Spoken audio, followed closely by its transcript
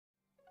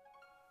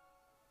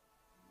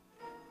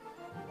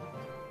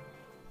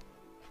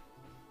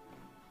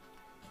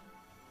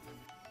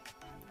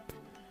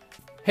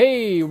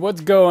Hey,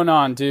 what's going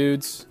on,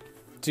 dudes?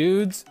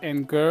 Dudes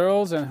and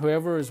girls and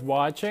whoever is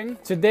watching.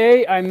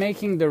 Today I'm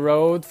making the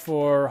road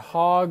for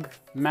Hog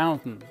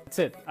Mountain. That's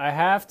it. I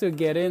have to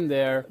get in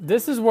there.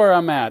 This is where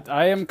I'm at.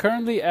 I am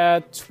currently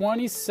at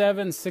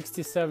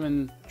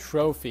 2767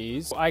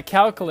 trophies. I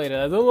calculated,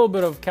 I did a little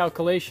bit of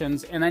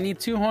calculations, and I need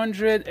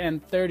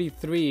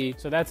 233,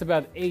 so that's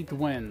about 8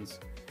 wins.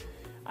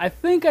 I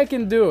think I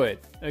can do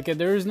it. Okay,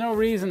 there is no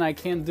reason I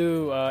can't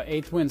do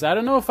 8 wins. I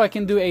don't know if I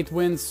can do 8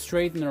 wins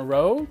straight in a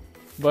row,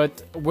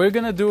 but we're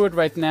gonna do it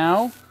right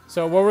now.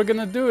 So what we're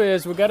gonna do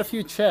is, we got a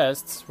few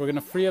chests. We're gonna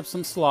free up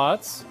some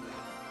slots.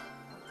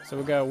 So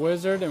we got a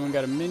wizard and we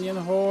got a minion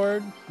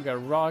horde. We got a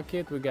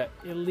rocket. We got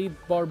elite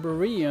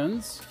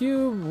barbarians. A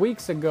few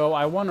weeks ago,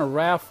 I won a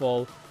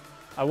raffle.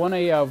 I won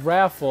a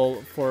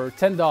raffle for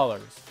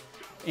 $10.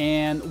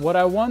 And what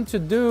I want to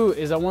do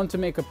is I want to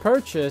make a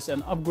purchase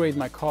and upgrade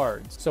my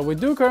cards. So we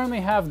do currently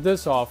have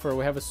this offer.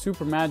 We have a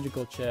super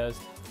magical chest.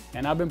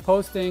 And I've been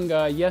posting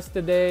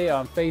yesterday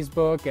on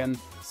Facebook and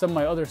some of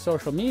my other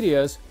social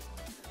medias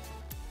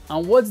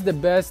on what's the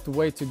best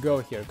way to go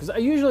here. Because I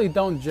usually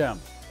don't gem.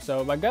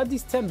 So if I got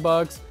these 10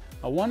 bucks,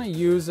 I want to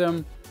use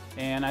them.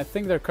 And I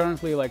think they're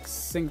currently like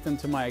synced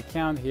into my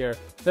account here.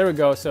 There we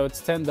go. So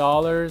it's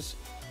 $10.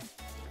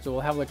 So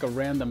we'll have like a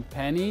random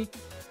penny.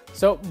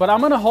 So, but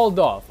I'm gonna hold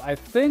off. I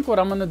think what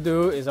I'm gonna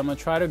do is I'm gonna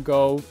try to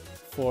go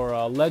for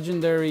a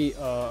legendary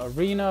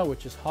arena,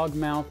 which is Hog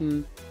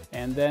Mountain.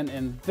 And then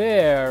in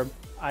there,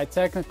 I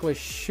technically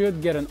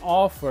should get an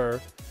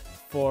offer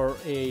for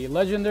a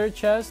legendary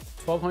chest,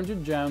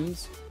 1200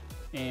 gems,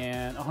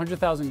 and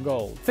 100,000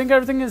 gold. I think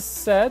everything is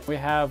set. We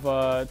have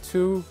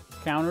 2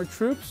 counter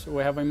troops.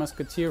 We have a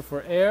musketeer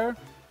for air,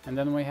 and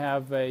then we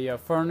have a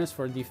furnace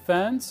for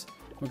defense.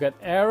 We got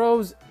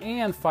arrows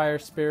and fire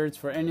spirits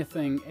for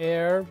anything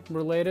air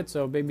related,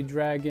 so baby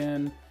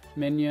dragon,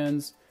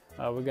 minions.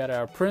 We got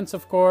our prince,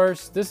 of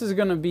course. This is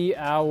gonna be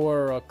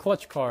our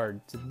clutch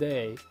card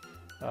today.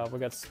 We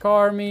got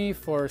Scar Me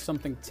for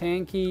something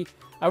tanky.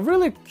 I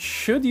really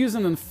should use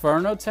an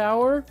Inferno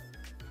tower,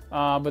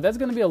 but that's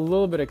gonna be a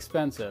little bit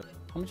expensive.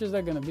 How much is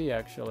that gonna be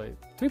actually?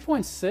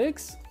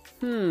 3.6?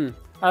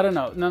 I don't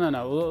know.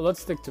 No.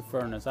 Let's stick to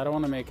furnace. I don't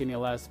want to make any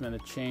last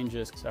minute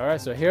changes. All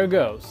right, so here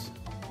goes.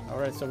 All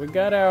right, so we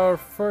got our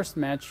first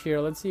match here.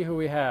 Let's see who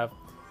we have.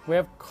 We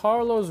have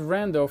Carlos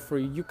Rando for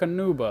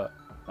Yukonuba.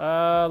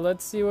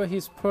 Let's see what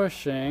he's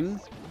pushing.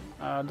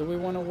 Do we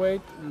want to wait?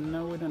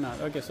 No, we do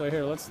not. Okay, so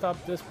here, let's stop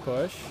this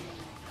push.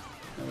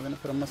 And we're going to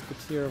put a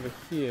musketeer over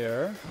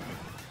here.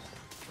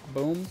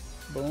 Boom,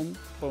 boom,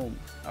 boom.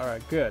 All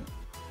right, good.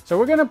 So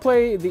we're going to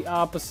play the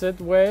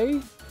opposite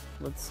way.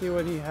 Let's see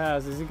what he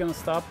has. Is he going to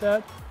stop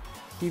that?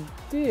 He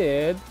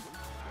did.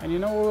 And you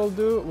know what we'll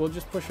do? We'll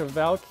just push a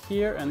Valk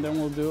here, and then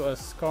we'll do a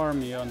Scar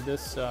Me on this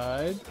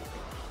side.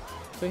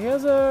 So he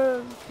has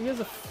a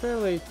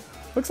fairly...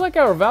 Looks like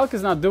our Valk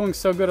is not doing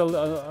so good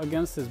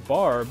against his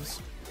barbs.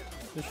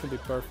 This should be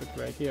perfect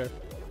right here.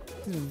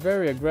 He's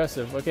very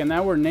aggressive. Okay,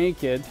 now we're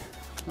naked.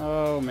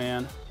 Oh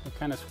man, I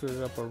kind of screwed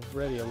it up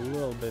already a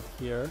little bit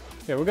here.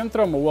 Okay, we're gonna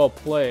throw him a well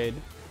played.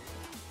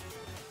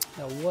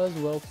 That was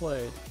well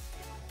played.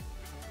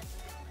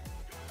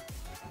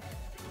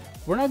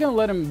 We're not gonna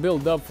let him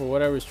build up for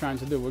whatever he's trying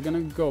to do. We're gonna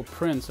go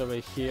Prince over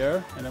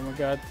here, and then we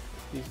got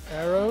these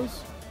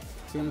arrows.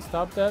 Is he gonna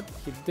stop that?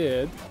 He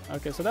did.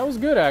 Okay, so that was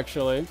good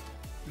actually.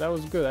 That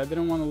was good. I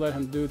didn't want to let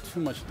him do too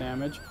much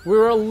damage. We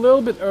were a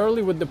little bit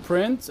early with the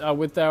Prince,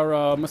 with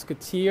our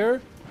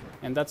musketeer,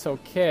 and that's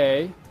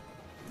okay.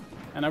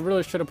 And I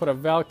really should have put a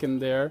Valk in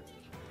there.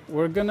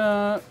 We're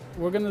gonna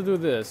do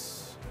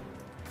this.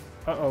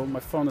 Uh-oh, my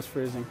phone is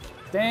freezing.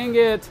 Dang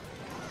it!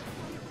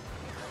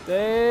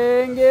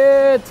 Dang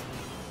it!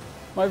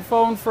 My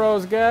phone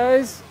froze,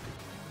 guys.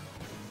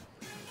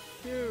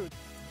 Shoot!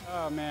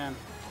 Oh man.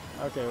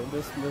 Okay, well,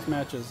 this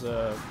match is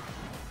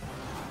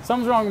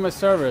something's wrong with my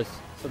servers,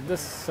 so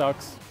this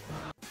sucks.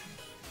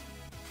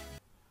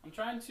 I'm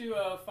trying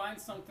to find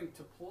something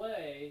to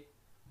play.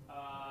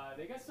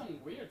 They got some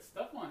weird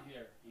stuff on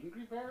here.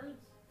 Angry Birds?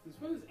 Since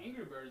when is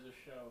Angry Birds a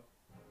show?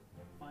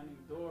 Finding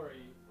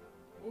Dory.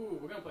 Ooh,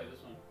 we're gonna play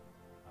this one.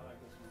 I like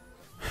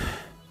this one.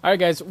 Alright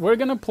guys, we're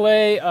gonna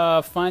play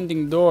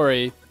Finding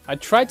Dory. I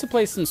tried to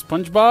play some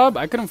SpongeBob.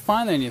 I couldn't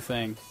find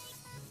anything.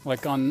 I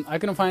couldn't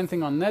find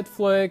anything on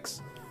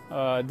Netflix.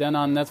 Then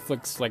on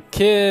Netflix, like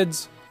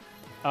Kids.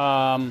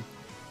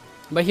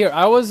 But here,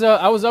 I was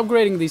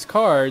upgrading these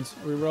cards.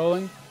 Are we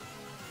rolling?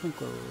 I think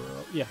we're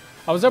yeah.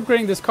 I was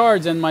upgrading these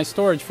cards and my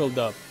storage filled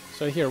up.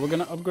 So here, we're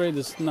gonna upgrade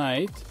this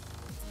knight.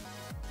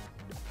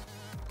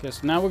 Okay,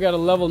 so now we got a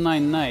level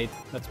 9 knight.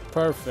 That's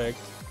perfect.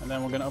 And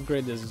then we're gonna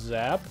upgrade this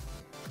zap.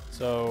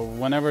 So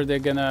whenever they're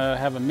gonna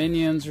have a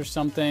minions or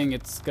something,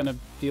 it's gonna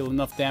deal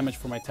enough damage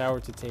for my tower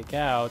to take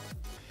out.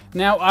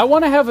 Now, I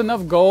want to have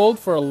enough gold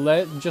for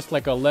just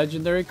like a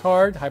legendary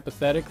card,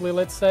 hypothetically,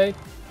 let's say.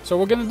 So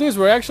what we're gonna do is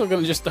we're actually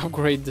gonna just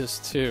upgrade this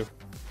too.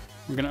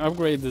 We're gonna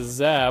upgrade the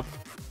zap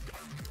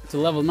to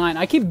level 9.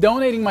 I keep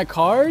donating my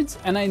cards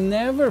and I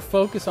never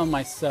focus on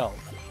myself.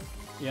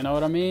 You know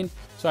what I mean?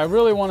 So I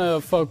really want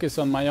to focus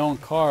on my own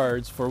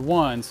cards for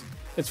once.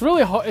 It's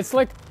really hard.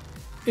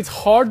 It's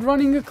hard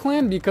running a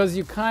clan because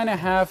you kind of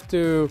have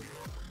to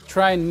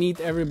try and meet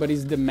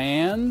everybody's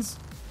demands.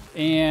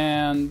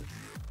 And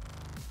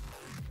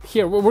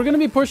here, we're going to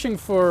be pushing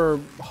for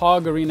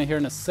Hog Arena here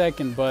in a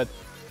second, but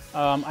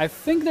I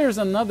think there's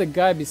another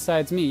guy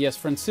besides me. Yes,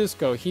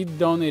 Francisco. He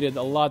donated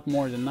a lot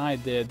more than I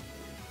did.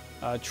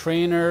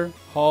 Trainer,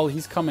 Hall,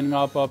 he's coming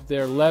up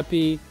there.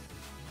 Leppy.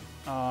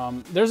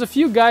 There's a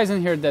few guys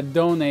in here that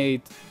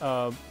donate.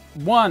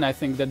 One, I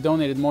think, that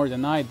donated more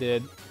than I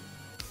did.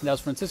 That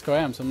was Francisco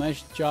M. So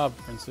nice job,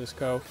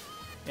 Francisco.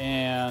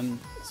 And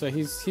so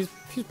he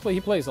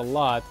plays a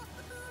lot.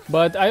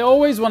 But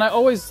when I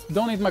always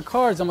donate my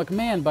cards, I'm like,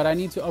 man, but I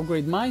need to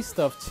upgrade my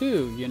stuff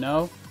too, you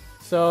know?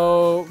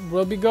 So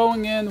we'll be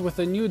going in with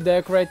a new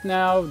deck right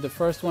now. The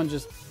first one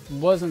just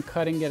wasn't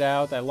cutting it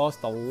out. I lost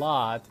a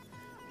lot.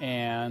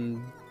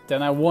 And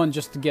then I won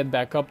just to get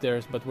back up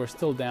there, but we're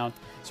still down.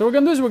 So what we're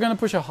going to do is we're going to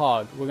push a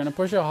Hog. We're going to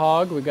push a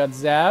Hog. We got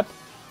Zap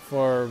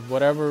for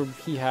whatever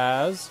he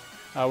has.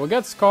 We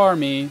got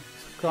Skarmy.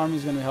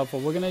 Skarmy's going to be helpful.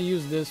 We're going to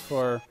use this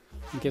for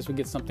in case we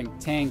get something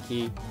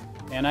tanky.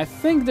 And I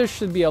think this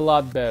should be a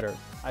lot better.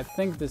 I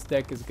think this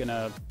deck is going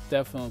to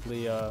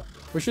definitely...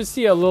 we should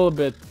see a little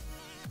bit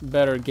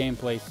better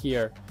gameplay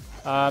here.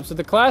 So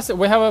the classic...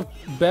 We have a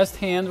best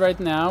hand right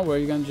now where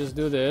you're going to just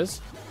do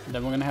this. And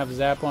then we're going to have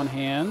Zap on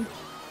hand.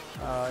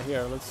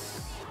 Here,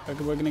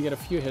 we're going to get a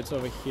few hits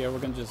over here. We're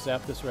going to just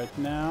zap this right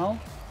now.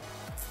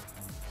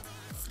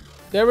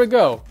 There we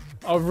go.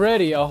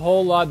 Already a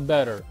whole lot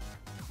better.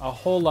 A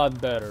whole lot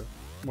better.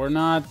 We're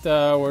not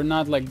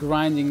like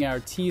grinding our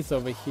teeth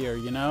over here,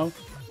 you know?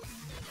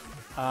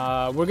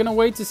 We're going to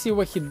wait to see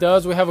what he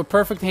does. We have a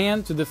perfect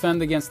hand to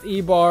defend against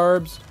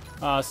E-Barbs.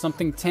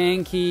 Something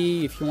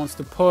tanky if he wants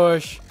to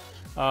push.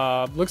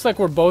 Looks like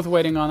we're both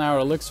waiting on our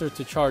elixir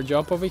to charge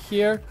up over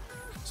here.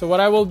 So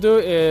what I will do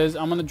is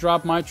I'm going to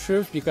drop my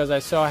troops because I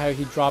saw how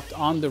he dropped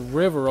on the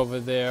river over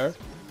there.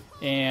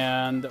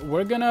 And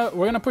we're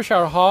gonna push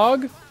our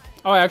Hog.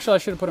 Oh, actually I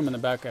should have put him in the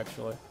back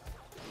actually.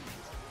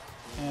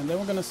 And then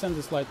we're going to send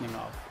this lightning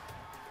off.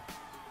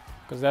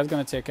 Because that's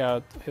going to take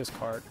out his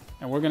card.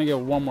 And we're going to get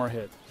one more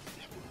hit.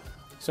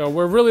 So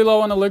we're really low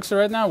on elixir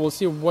right now. We'll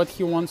see what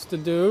he wants to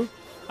do.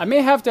 I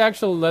may have to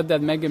actually let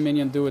that Mega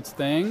Minion do its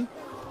thing.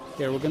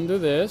 Here, we're going to do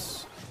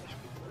this.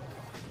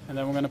 And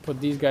then we're going to put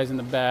these guys in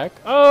the back.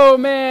 Oh,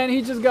 man,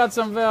 he just got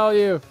some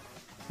value.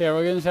 Here,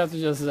 we're going to have to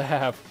just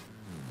zap.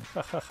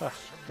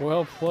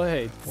 Well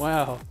played.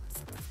 Wow.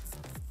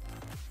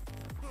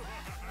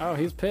 Oh,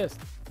 he's pissed.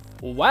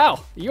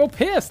 Wow, you're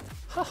pissed.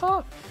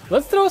 Haha.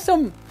 Let's throw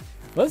some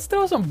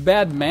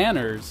bad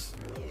manners.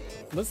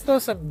 Let's throw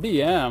some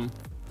BM.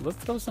 Let's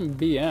throw some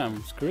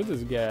BM. Screw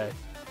this guy.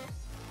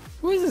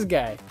 Who is this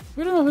guy?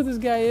 We don't know who this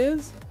guy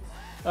is.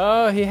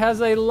 Oh, he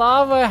has a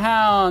lava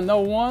hound. No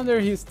wonder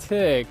he's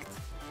ticked.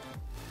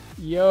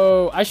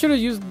 Yo, I should have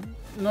used...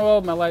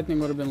 No, my lightning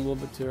would have been a little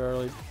bit too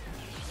early.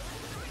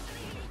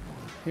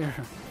 Here.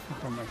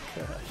 Oh my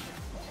gosh.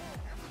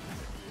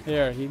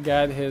 Here, he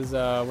got his,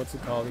 what's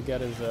it called? He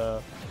got his,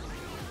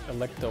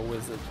 Electo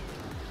Wizard.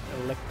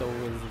 Electo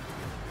Wizard.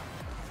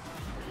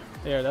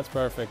 There, that's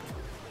perfect.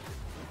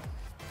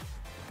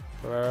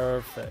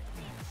 Perfect.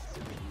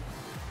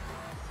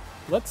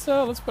 Let's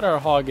put our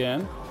Hog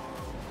in.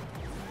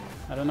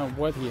 I don't know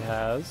what he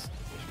has.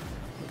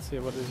 Let's see,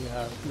 what does he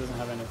have? He doesn't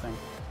have anything.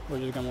 We're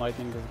just gonna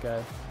lightning this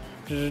guy.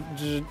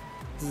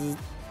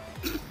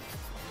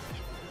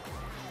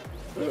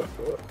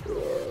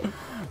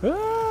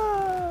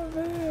 Oh,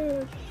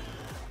 man.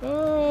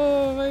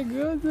 Oh, my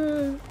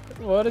goodness.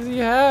 What does he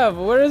have?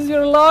 Where is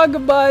your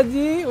log,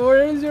 buddy?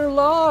 Where is your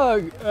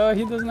log?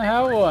 He doesn't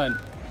have one.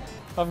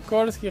 Of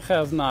course he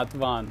has not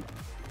one.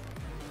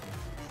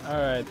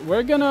 Alright,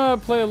 we're gonna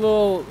play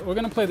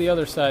the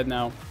other side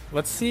now.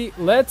 Let's see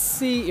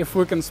if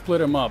we can split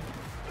him up.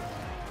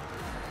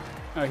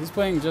 Oh, he's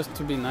playing just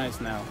to be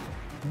nice now.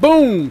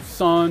 Boom,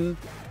 son.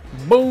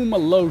 Boom,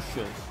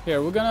 Aloysius.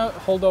 Here, we're gonna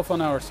hold off on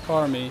our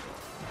Skarmy.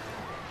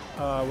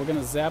 We're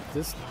gonna zap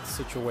this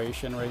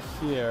situation right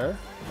here.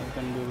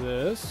 We're gonna do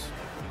this.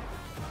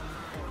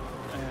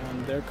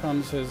 And there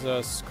comes his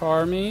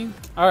Skarmy.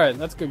 Alright,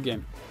 that's a good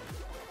game.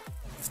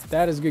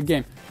 That is a good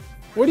game.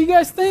 What do you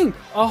guys think?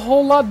 A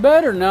whole lot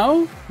better,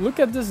 no? Look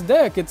at this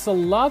deck. It's a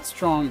lot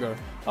stronger.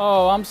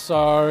 Oh, I'm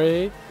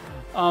sorry.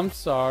 I'm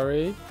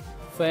sorry.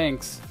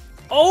 Thanks.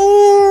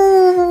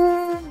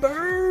 Oh!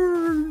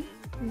 Burn!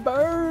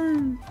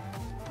 Burn!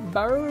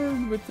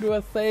 Burn! We threw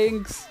a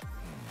thanks.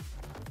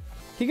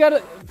 He got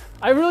a...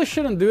 I really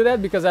shouldn't do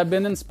that because I've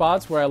been in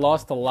spots where I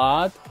lost a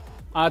lot.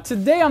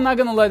 Today, I'm not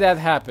gonna let that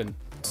happen.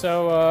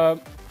 So,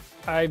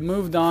 I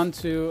moved on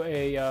to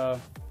a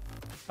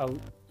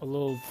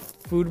little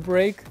food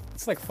break.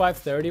 It's like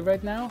 5:30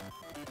 right now.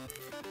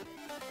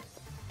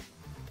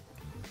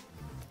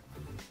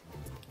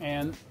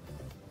 And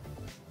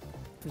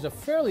there's a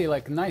fairly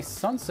like nice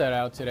sunset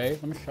out today.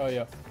 Let me show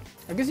you.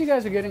 I guess you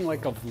guys are getting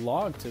like a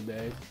vlog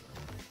today.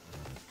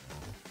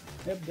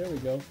 Yep, there we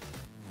go.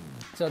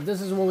 So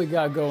this is what we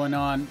got going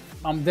on.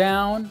 I'm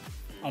down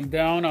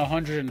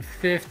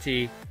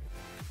 150.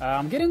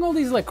 I'm getting all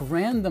these like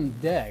random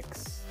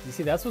decks. You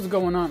see, that's what's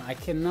going on. I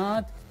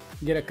cannot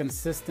get a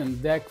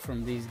consistent deck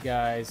from these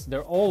guys.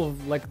 They're all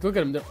like, look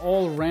at them, they're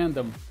all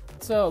random.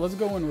 So let's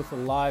go in with a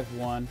live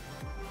one.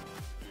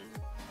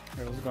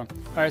 Here, let's go. All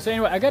right, so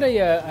anyway, I got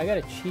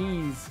a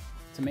cheese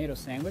tomato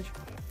sandwich.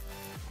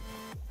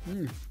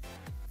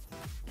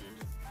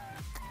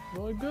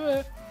 Really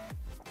good.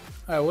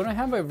 All right, we don't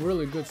have a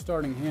really good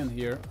starting hand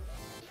here.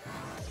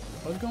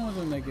 Let's go with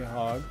the naked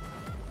hog.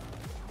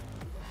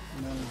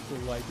 And then let's do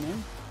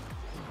lightning.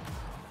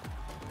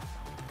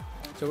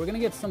 So we're gonna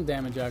get some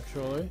damage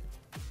actually.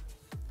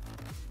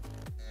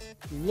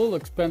 A little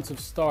expensive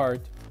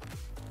start,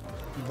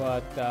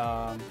 but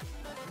at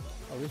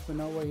least we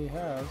know what he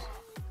has.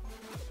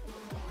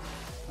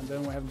 And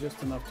then we have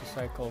just enough to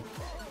cycle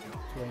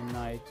to a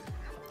knight.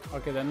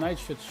 Okay, the knight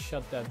should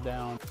shut that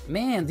down.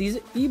 Man, these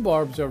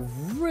E-barbs are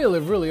really,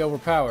 really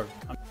overpowered.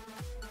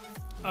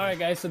 Alright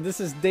guys, so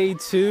this is day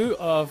 2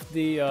 of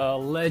the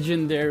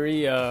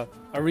legendary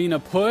arena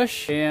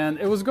push. And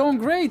it was going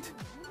great.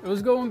 It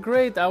was going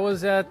great. I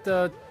was at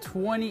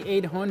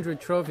 2,800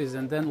 trophies,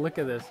 and then look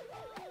at this.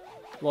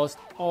 Lost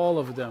all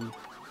of them.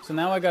 So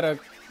now I got a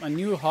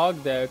new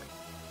hog deck,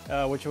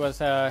 which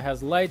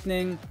has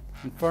lightning,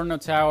 Inferno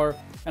tower,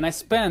 and I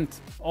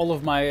spent all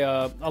of my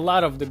a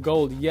lot of the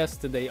gold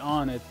yesterday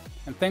on it,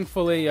 and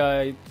thankfully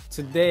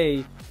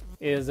today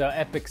is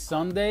Epic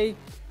Sunday.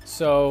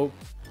 So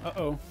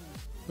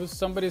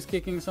somebody's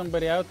kicking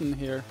somebody out in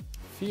here.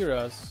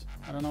 Fierus.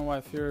 I don't know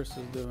why Fierus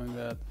is doing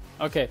that.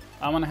 Okay,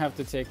 I'm gonna have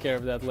to take care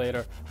of that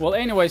later. Well,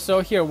 anyway,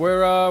 so here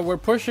we're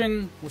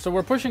pushing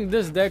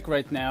this deck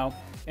right now,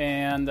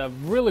 and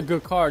really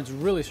good cards,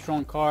 really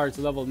strong cards,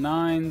 level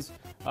 9s.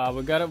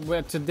 We got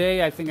it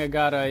today. I think I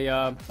got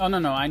a oh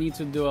no, I need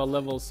to do a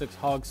level 6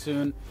 hog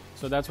soon,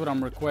 so that's what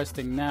I'm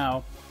requesting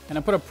now. And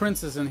I put a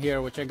princess in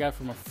here, which I got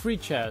from a free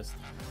chest.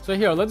 So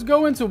here, let's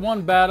go into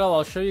one battle.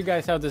 I'll show you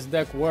guys how this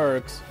deck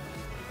works.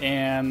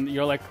 And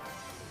you're like,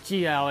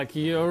 gee, Alec,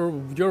 you're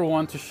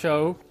one to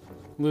show,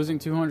 losing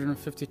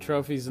 250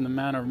 trophies in a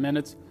matter of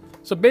minutes.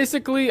 So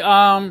basically,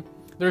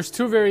 there's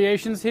 2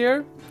 variations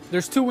here.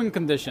 There's 2 win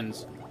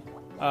conditions.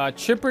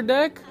 Chipper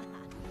deck.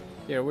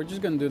 Here, we're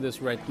just gonna do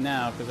this right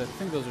now because I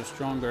think those are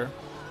stronger.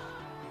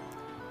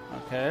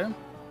 Okay.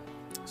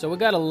 So we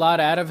got a lot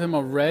out of him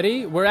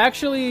already. We're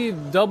actually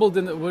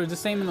we're the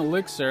same in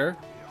elixir.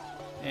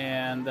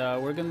 And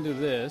we're gonna do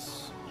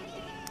this.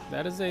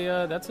 That's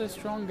a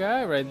strong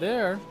guy right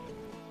there.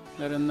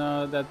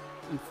 That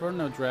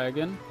Inferno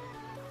dragon.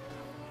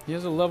 He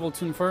has a level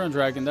 2 Inferno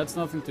dragon. That's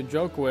nothing to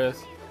joke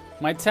with.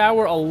 My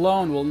tower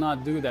alone will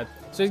not do that.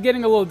 So he's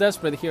getting a little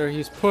desperate here.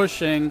 He's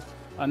pushing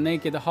a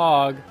naked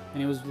hog,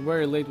 and he was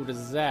very late with his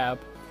zap.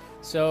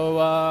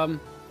 So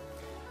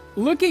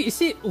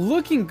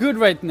looking good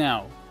right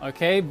now.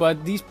 Okay,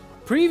 but these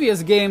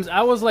previous games,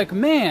 I was like,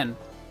 man,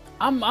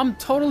 I'm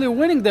totally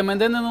winning them,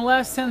 and then in the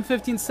last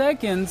 10-15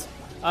 seconds,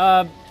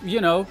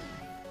 you know,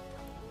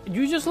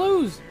 you just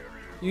lose.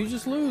 You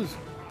just lose.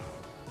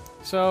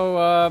 So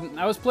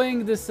I was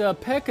playing this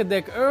P.E.K.K.A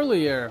deck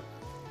earlier,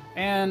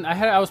 and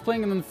I was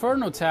playing an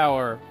Inferno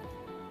tower,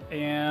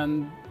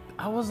 and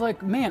I was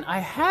like, man, I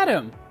had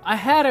him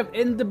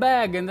in the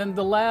bag, and then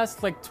the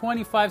last like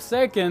 25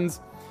 seconds,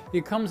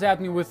 he comes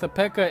at me with a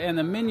P.E.K.K.A and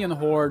a minion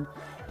horde,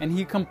 and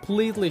he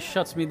completely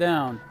shuts me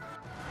down.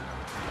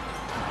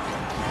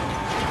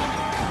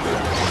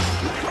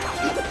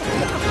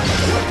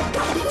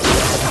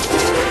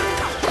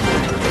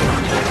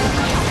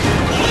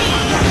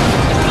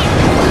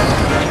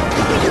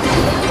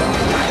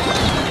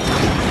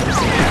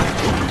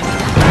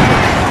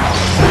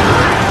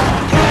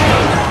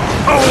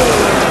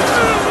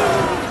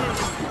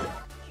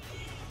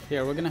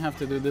 Here, we're gonna have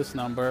to do this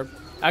number.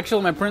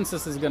 Actually, my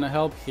princess is gonna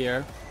help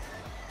here,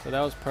 so that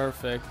was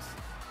perfect.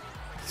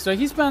 So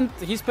he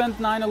spent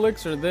 9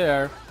 elixir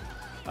there.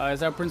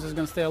 Is our princess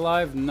gonna stay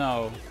alive?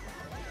 No.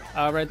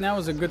 Right now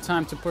is a good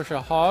time to push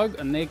a hog,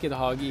 a naked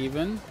hog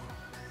even,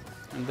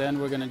 and then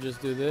we're gonna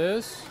just do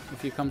this.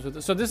 If he comes with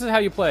it, so this is how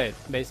you play it,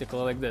 basically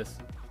like this.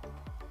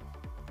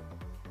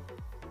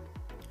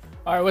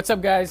 All right, what's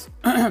up, guys?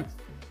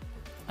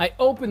 I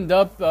opened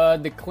up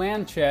the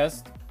clan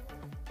chest.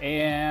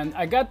 And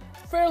I got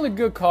fairly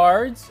good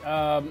cards.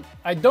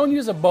 I don't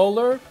use a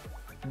bowler,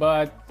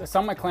 but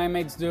some of my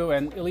clanmates do,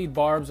 and elite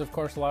barbs, of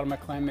course, a lot of my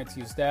clanmates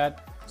use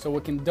that, so we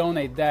can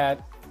donate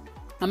that.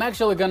 I'm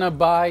actually gonna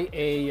buy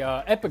a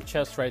epic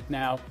chest right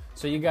now,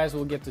 so you guys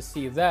will get to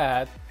see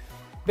that.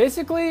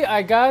 Basically,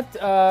 I got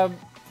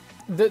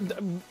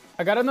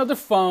another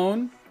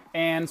phone,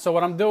 and so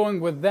what I'm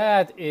doing with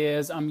that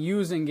is I'm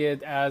using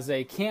it as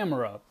a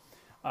camera.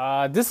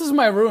 This is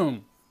my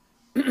room.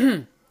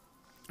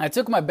 I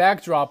took my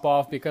backdrop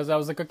off because I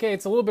was like, okay,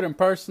 it's a little bit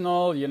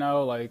impersonal, you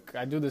know, like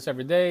I do this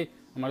every day.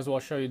 I might as well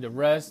show you the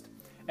rest.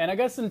 And I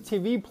got some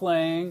TV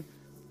playing.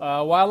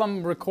 While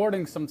I'm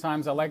recording,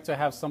 sometimes I like to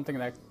have something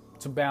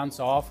to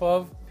bounce off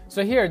of.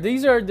 So here,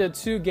 these are the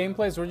two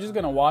gameplays. We're just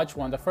gonna watch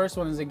one. The first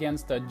one is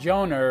against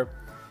Joner.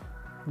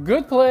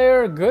 Good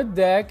player, good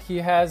deck. He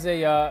has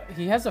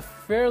a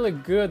fairly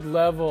good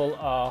level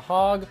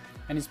Hog,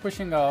 and he's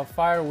pushing a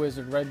Fire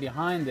Wizard right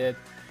behind it.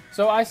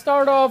 So I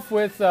start off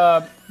with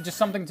just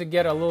something to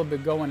get a little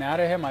bit going out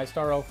of him. I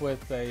start off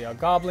with a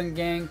Goblin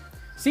Gang.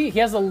 See, he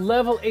has a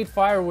level 8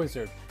 Fire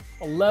Wizard.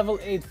 A level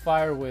 8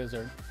 Fire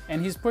Wizard.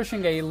 And he's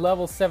pushing a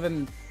level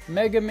 7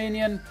 Mega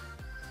Minion.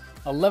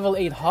 A level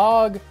 8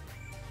 Hog.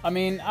 I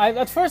mean,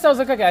 at first I was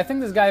like, okay, I think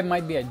this guy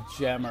might be a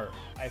gemmer.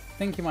 I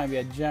think he might be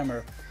a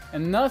gemmer.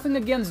 And nothing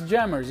against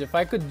gemmers. If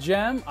I could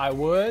gem, I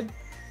would.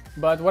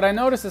 But what I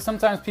noticed is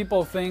sometimes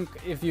people think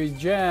if you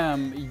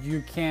gem,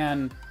 you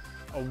can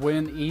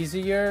win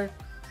easier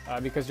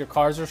because your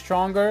cards are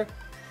stronger.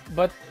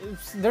 But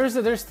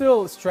there's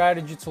still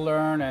strategy to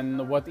learn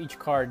and what each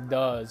card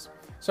does.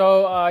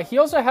 So he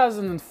also has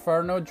an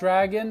Inferno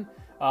Dragon,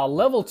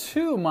 level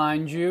 2,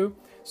 mind you.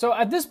 So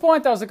at this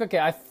point, I was like, okay,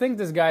 I think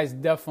this guy is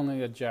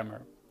definitely a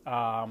gemmer.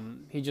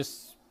 He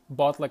just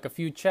bought like a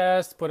few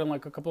chests, put in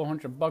like a couple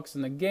 $100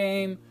 in the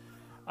game.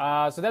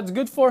 So that's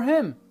good for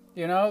him,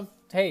 you know.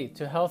 Hey,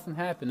 to health and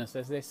happiness,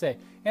 as they say.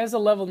 He has a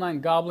level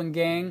 9 Goblin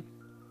Gang.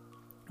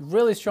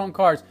 Really strong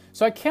cards.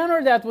 So I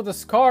counter that with a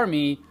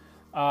Skarmy.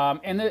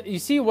 And you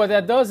see what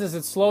that does is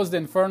it slows the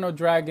Inferno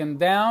Dragon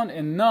down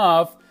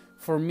enough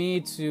for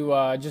me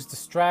to just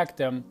distract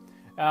him.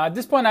 At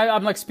this point,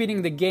 I'm like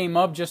speeding the game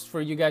up just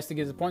for you guys to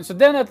get the point. So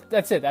then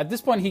that's it. At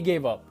this point, he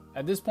gave up.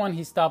 At this point,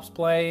 he stops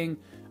playing.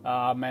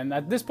 And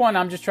at this point,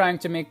 I'm just trying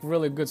to make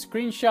really good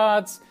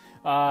screenshots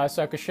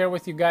so I could share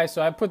with you guys.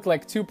 So I put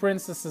like 2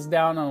 princesses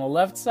down on the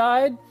left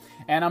side.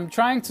 And I'm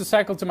trying to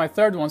cycle to my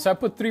third one. So I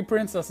put 3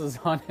 princesses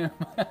on him.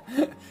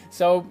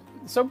 so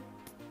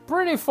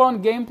pretty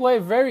fun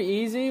gameplay. Very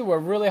easy. We're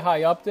really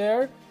high up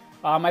there.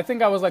 I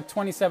think I was like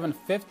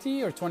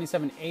 2750 or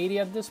 2780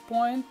 at this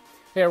point.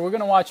 Here, we're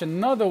going to watch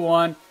another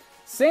one.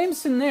 Same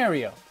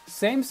scenario.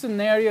 Same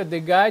scenario. The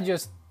guy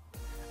just...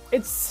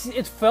 It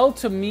felt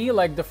to me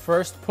like the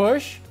first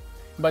push.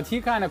 But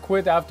he kind of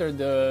quit after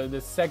the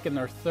second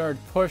or third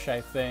push,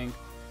 I think.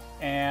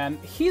 And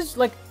he's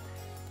like...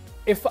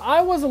 If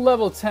I was a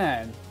level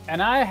 10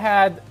 and I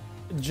had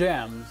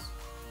gems,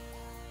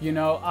 you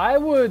know, I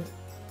would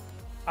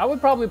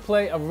probably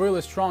play a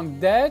really strong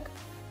deck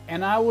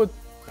and I would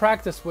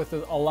practice with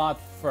it a lot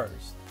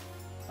first,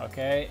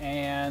 okay?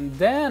 And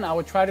then I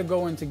would try to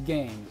go into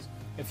games.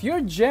 If you're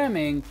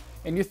gemming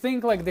and you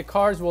think like the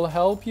cards will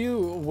help you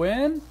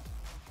win,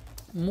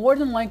 more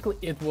than likely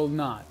it will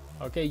not,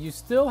 okay? You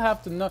still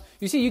have to know.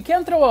 You see, you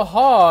can't throw a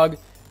Hog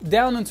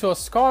down into a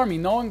Skarmy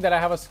knowing that I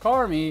have a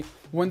Skarmy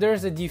when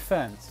there's a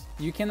defense.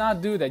 You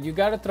cannot do that. You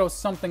got to throw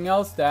something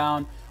else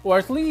down, or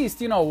at least,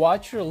 you know,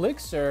 watch your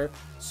elixir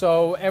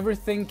so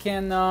everything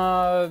can,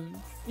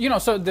 you know,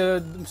 so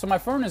my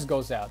furnace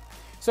goes out.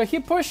 So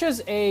he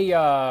pushes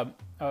a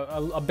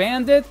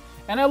bandit,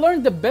 and I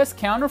learned the best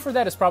counter for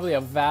that is probably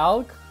a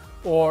Valk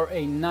or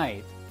a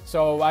Knight.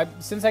 So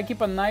since I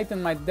keep a Knight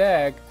in my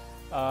deck,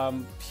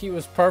 he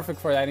was perfect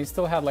for that. He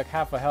still had like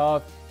half a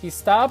health. He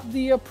stopped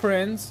the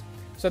Prince.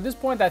 So at this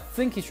point, I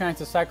think he's trying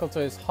to cycle to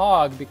his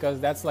Hog because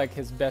that's like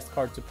his best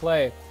card to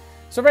play.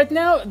 So right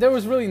now, there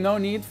was really no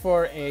need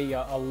for a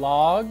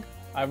log.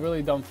 I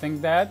really don't think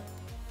that.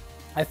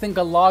 I think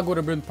a log would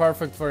have been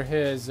perfect for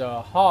his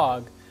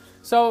Hog.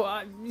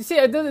 So you see,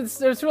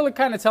 it's really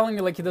kind of telling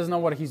me like he doesn't know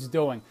what he's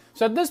doing.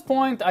 So at this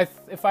point,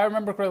 if I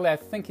remember correctly, I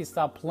think he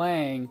stopped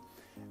playing.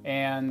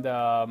 And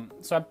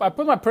so I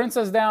put my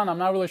princess down. I'm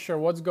not really sure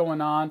what's going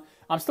on.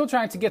 I'm still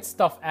trying to get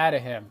stuff out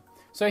of him.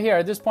 So here,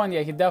 at this point,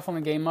 yeah, he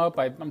definitely game up.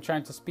 I'm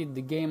trying to speed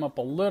the game up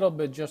a little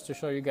bit just to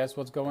show you guys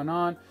what's going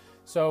on.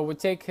 So we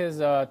take his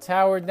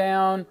tower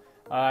down.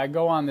 I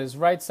go on this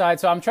right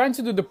side. So I'm trying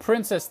to do the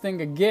princess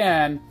thing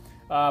again,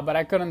 but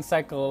I couldn't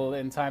cycle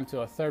in time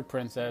to a third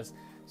princess.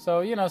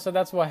 So, you know, so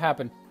that's what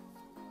happened.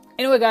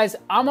 Anyway, guys,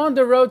 I'm on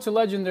the road to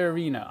Legendary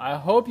Arena. I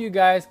hope you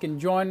guys can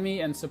join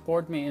me and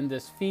support me in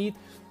this feat.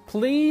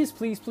 Please,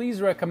 please, please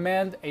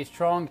recommend a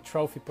strong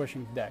trophy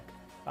pushing deck.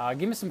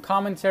 Give me some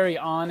commentary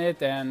on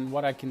it and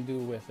what I can do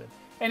with it.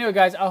 Anyway,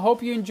 guys, I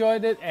hope you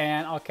enjoyed it,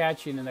 and I'll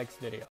catch you in the next video.